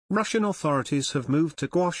Russian authorities have moved to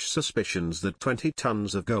quash suspicions that 20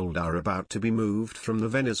 tons of gold are about to be moved from the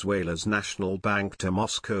Venezuela's national bank to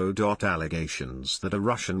Moscow. Allegations that a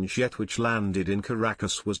Russian jet which landed in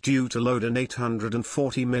Caracas was due to load an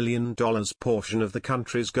 $840 million portion of the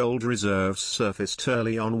country's gold reserves surfaced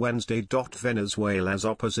early on Wednesday. Venezuela's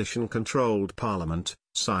opposition-controlled parliament,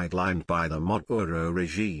 sidelined by the Maduro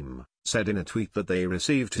regime, said in a tweet that they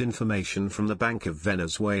received information from the Bank of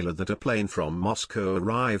Venezuela that a plane from Moscow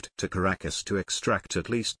arrived to Caracas to extract at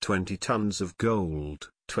least 20 tons of gold,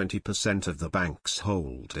 20% of the bank's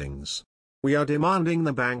holdings. We are demanding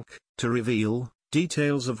the bank to reveal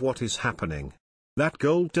details of what is happening. That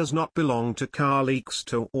gold does not belong to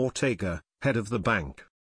Calixto Ortega, head of the bank.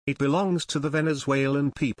 It belongs to the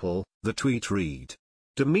Venezuelan people, the tweet read.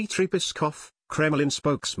 Dmitry Peskov, Kremlin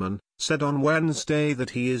spokesman, said on Wednesday that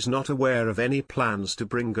he is not aware of any plans to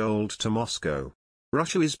bring gold to Moscow.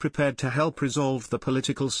 Russia is prepared to help resolve the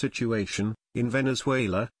political situation in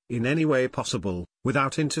Venezuela, in any way possible,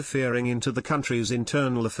 without interfering into the country's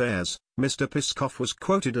internal affairs, Mr. Peskov was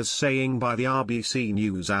quoted as saying by the RBC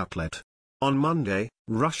news outlet. On Monday,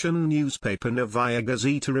 Russian newspaper Novaya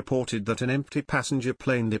Gazeta reported that an empty passenger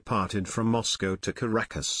plane departed from Moscow to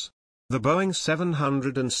Caracas. The Boeing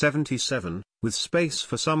 777, with space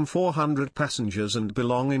for some 400 passengers and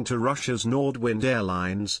belonging to Russia's Nordwind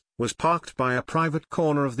Airlines, was parked by a private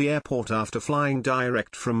corner of the airport after flying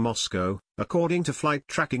direct from Moscow, according to flight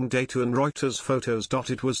tracking data and Reuters photos.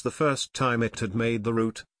 It was the first time it had made the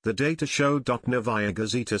route, the data showed. Novaya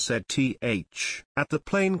Gazeta said the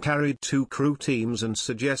plane carried 2 crew teams and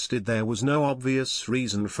suggested there was no obvious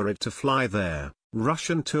reason for it to fly there.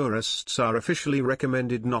 Russian tourists are officially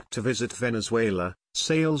recommended not to visit Venezuela.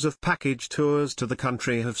 Sales of package tours to the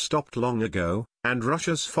country have stopped long ago, and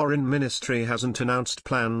Russia's foreign ministry hasn't announced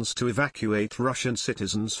plans to evacuate Russian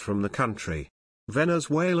citizens from the country.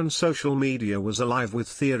 Venezuelan social media was alive with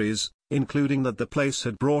theories, including that the place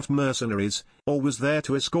had brought mercenaries, or was there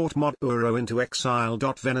to escort Maduro into exile.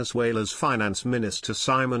 Venezuela's finance minister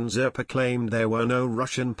Simon Zerpa claimed there were no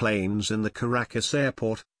Russian planes in the Caracas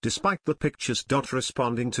airport, despite the pictures.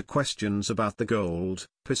 Responding to questions about the gold,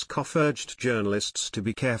 Peskov urged journalists to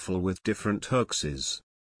be careful with different hoaxes.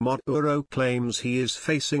 Maduro claims he is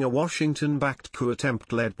facing a Washington-backed coup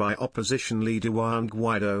attempt led by opposition leader Juan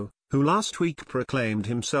Guaido, who last week proclaimed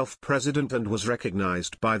himself president and was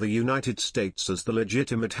recognized by the United States as the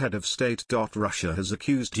legitimate head of state. Russia has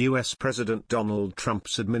accused U.S. President Donald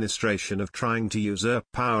Trump's administration of trying to usurp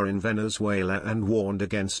power in Venezuela and warned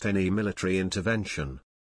against any military intervention.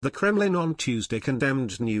 The Kremlin on Tuesday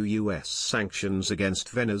condemned new U.S. sanctions against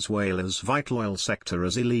Venezuela's vital oil sector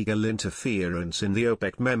as illegal interference in the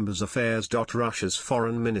OPEC members' affairs. Russia's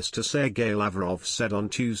Foreign Minister Sergei Lavrov said on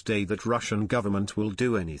Tuesday that Russian government will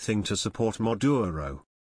do anything to support Maduro.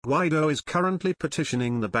 Guaido is currently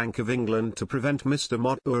petitioning the Bank of England to prevent Mr.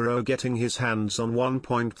 Maduro getting his hands on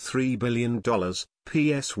 $1.3 billion,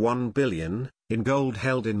 PS $1 billion, in gold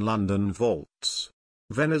held in London vaults.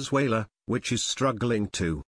 Venezuela, which is struggling to